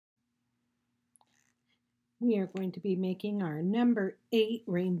We are going to be making our number 8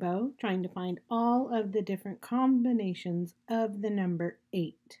 rainbow, trying to find all of the different combinations of the number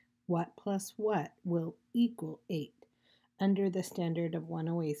 8. What plus what will equal 8? Under the standard of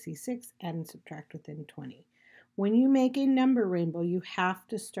 108C6, add and subtract within 20. When you make a number rainbow, you have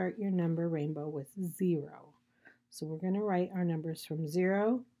to start your number rainbow with 0. So we're going to write our numbers from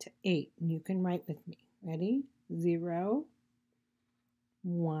 0 to 8. And you can write with me. Ready? 0,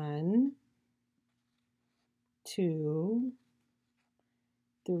 1, 2,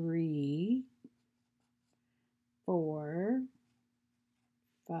 3, 4,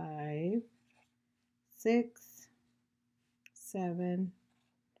 5, 6, 7,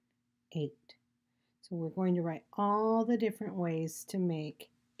 8. So we're going to write all the different ways to make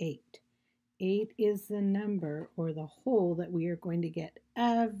 8. 8 is the number or the whole that we are going to get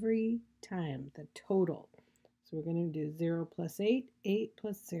every time, the total. So we're going to do 0 plus 8, 8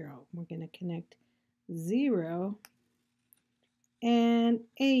 plus 0. We're going to connect 0 and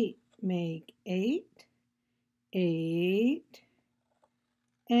 8 make 8, 8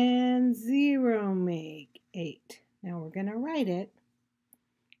 and 0 make 8. Now we're going to write it.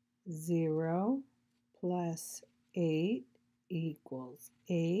 0 plus 8 equals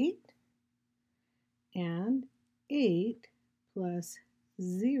 8, and 8 plus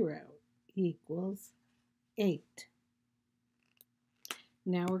 0 equals 8.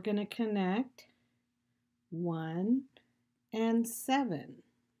 Now we're going to connect 1 and 7.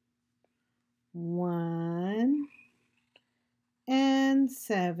 1 and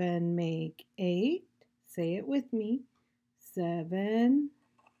 7 make 8. Say it with me. 7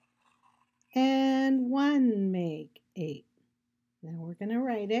 and 1 make 8. Now we're going to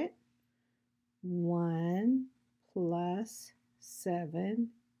write it. 1 plus 7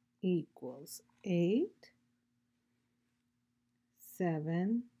 equals 8.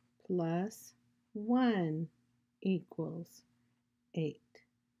 7 plus 1 equals 8.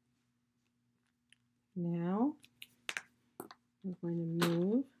 Now we're going to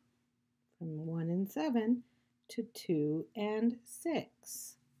move from 1 and 7 to 2 and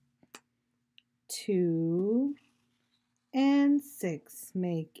 6. 2 and 6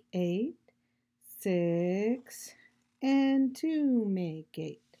 make 8. 6 and 2 make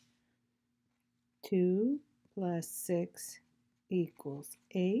 8. 2 plus 6 equals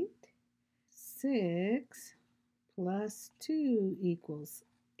 8. 6 plus 2 equals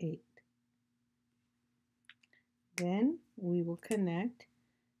 8. Then we will connect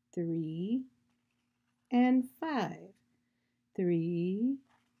 3 and 5. 3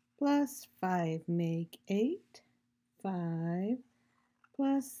 plus 5 make 8. 5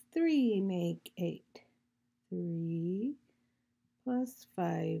 plus 3 make 8. 3 plus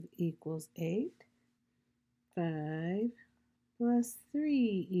 5 equals 8. 5 plus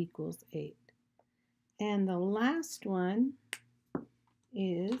 3 equals 8. And the last one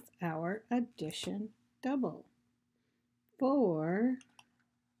is our addition double. 4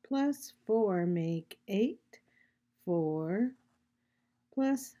 plus 4 make 8. 4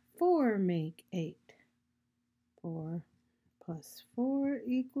 plus 4 make 8. 4 plus 4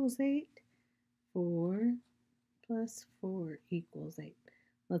 equals 8. 4 plus 4 equals 8.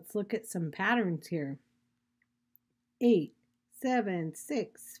 Let's look at some patterns here. 8, 7,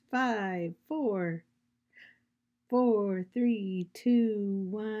 6, 5, 4, 4, 3, 2,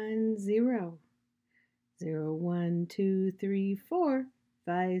 1, 0. 0, 1, 2, 3, 4,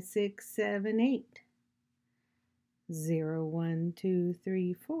 5, 6, 7, 8. 0, 1, 2,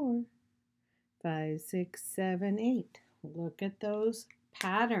 3, 4, 5, 6, 7, 8. Look at those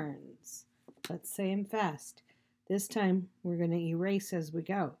patterns. Let's say them fast. This time we're going to erase as we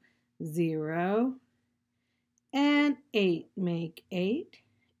go. 0 and 8 make 8.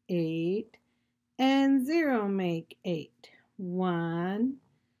 8 and 0 make 8. 1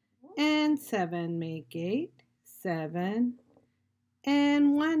 and 7 make 8. 7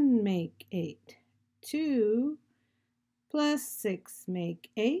 and 1 make 8. 2 plus 6 make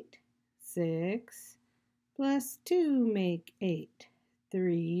 8. 6 plus 2 make 8.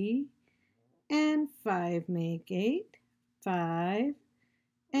 3 and 5 make 8. 5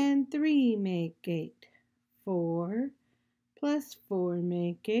 and 3 make 8. 4 plus 4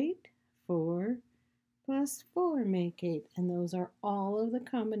 make 8. 4 plus 4 make 8. And those are all of the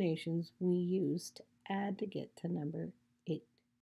combinations we use to add to get to number